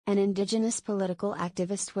An Indigenous political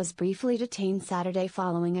activist was briefly detained Saturday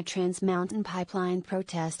following a Trans Mountain Pipeline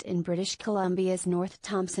protest in British Columbia's North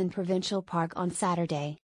Thompson Provincial Park on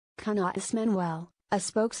Saturday. Kanahus Manuel, a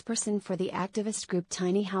spokesperson for the activist group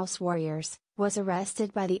Tiny House Warriors, was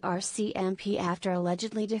arrested by the RCMP after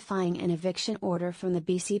allegedly defying an eviction order from the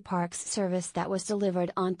BC Parks Service that was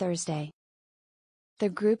delivered on Thursday. The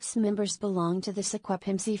group's members belong to the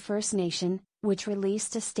Secwepemc First Nation, which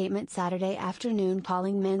released a statement Saturday afternoon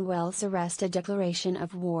calling Manuel's arrest a declaration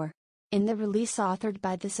of war. In the release authored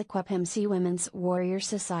by the Secwepemc Women's Warrior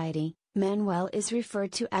Society, Manuel is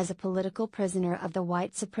referred to as a political prisoner of the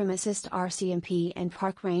white supremacist RCMP and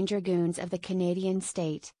park ranger goons of the Canadian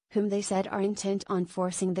state, whom they said are intent on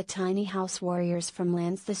forcing the Tiny House Warriors from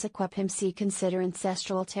lands the Secwepemc consider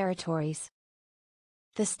ancestral territories.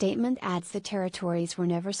 The statement adds the territories were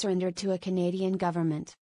never surrendered to a Canadian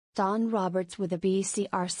government. Don Roberts with the BC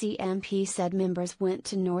RCMP said members went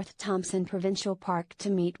to North Thompson Provincial Park to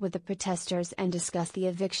meet with the protesters and discuss the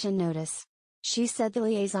eviction notice. She said the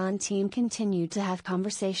liaison team continued to have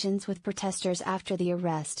conversations with protesters after the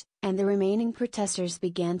arrest, and the remaining protesters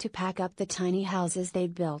began to pack up the tiny houses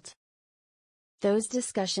they'd built. Those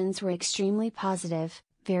discussions were extremely positive,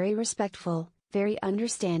 very respectful, very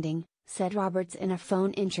understanding, said Roberts in a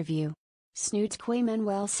phone interview. Snootque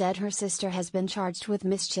Manuel said her sister has been charged with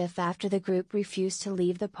mischief after the group refused to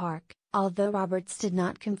leave the park, although Roberts did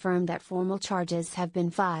not confirm that formal charges have been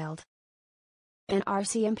filed. An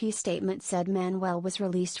RCMP statement said Manuel was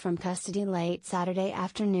released from custody late Saturday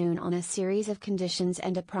afternoon on a series of conditions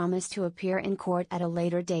and a promise to appear in court at a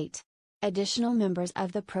later date. Additional members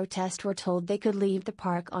of the protest were told they could leave the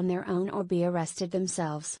park on their own or be arrested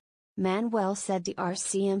themselves. Manuel said the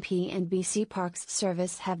RCMP and BC Parks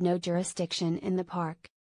Service have no jurisdiction in the park.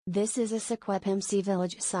 This is a Secwepemc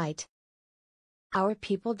village site. Our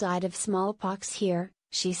people died of smallpox here,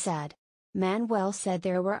 she said. Manuel said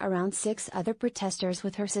there were around 6 other protesters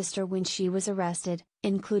with her sister when she was arrested,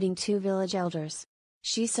 including 2 village elders.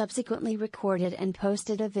 She subsequently recorded and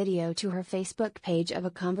posted a video to her Facebook page of a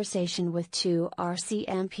conversation with 2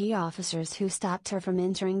 RCMP officers who stopped her from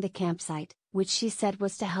entering the campsite, which she said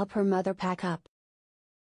was to help her mother pack up.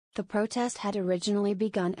 The protest had originally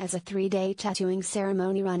begun as a 3-day tattooing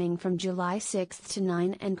ceremony running from July 6 to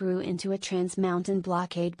 9 and grew into a Trans Mountain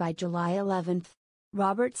blockade by July 11.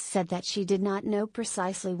 Roberts said that she did not know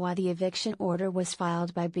precisely why the eviction order was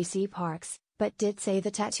filed by BC Parks, but did say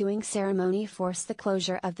the tattooing ceremony forced the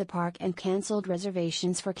closure of the park and cancelled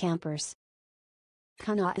reservations for campers.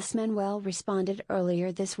 Kanahus Manuel responded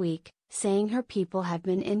earlier this week, saying her people have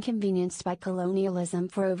been inconvenienced by colonialism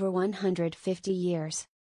for over 150 years.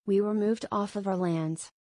 We were moved off of our lands.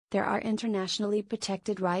 There are internationally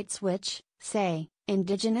protected rights which, say,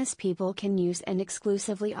 Indigenous people can use and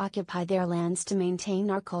exclusively occupy their lands to maintain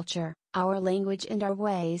our culture, our language and our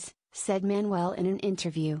ways, said Manuel in an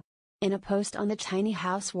interview. In a post on the Tiny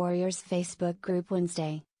House Warriors Facebook group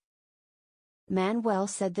Wednesday, Manuel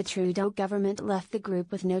said the Trudeau government left the group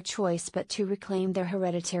with no choice but to reclaim their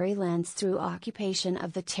hereditary lands through occupation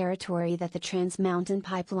of the territory that the Trans Mountain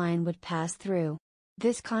Pipeline would pass through.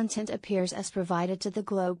 This content appears as provided to the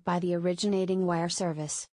Globe by the originating wire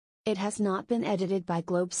service. It has not been edited by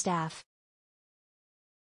Globe staff.